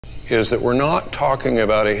is that we're not talking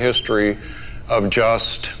about a history of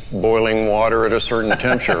just boiling water at a certain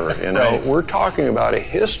temperature. You know, Right. We're talking about a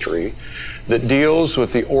history that deals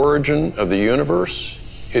with the origin of the universe.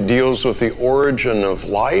 It deals with the origin of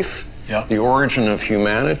life, the origin of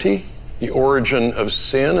humanity, the origin of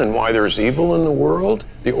sin and why there's evil in the world,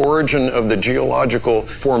 the origin of the geological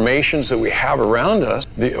formations that we have around us,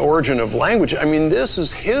 the origin of language. I mean, this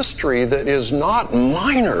is history that is not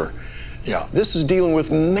minor. Yeah. This is dealing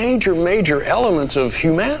with major, major elements of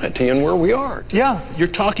humanity and where we are. Yeah, you're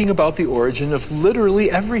talking about the origin of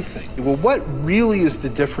literally everything. Well, what really is the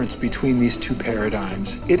difference between these two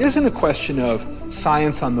paradigms? It isn't a question of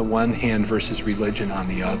science on the one hand versus religion on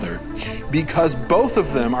the other, because both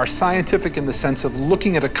of them are scientific in the sense of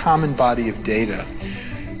looking at a common body of data.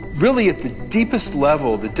 Really, at the deepest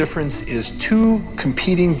level, the difference is two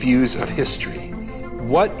competing views of history.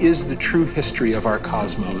 What is the true history of our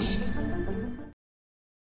cosmos?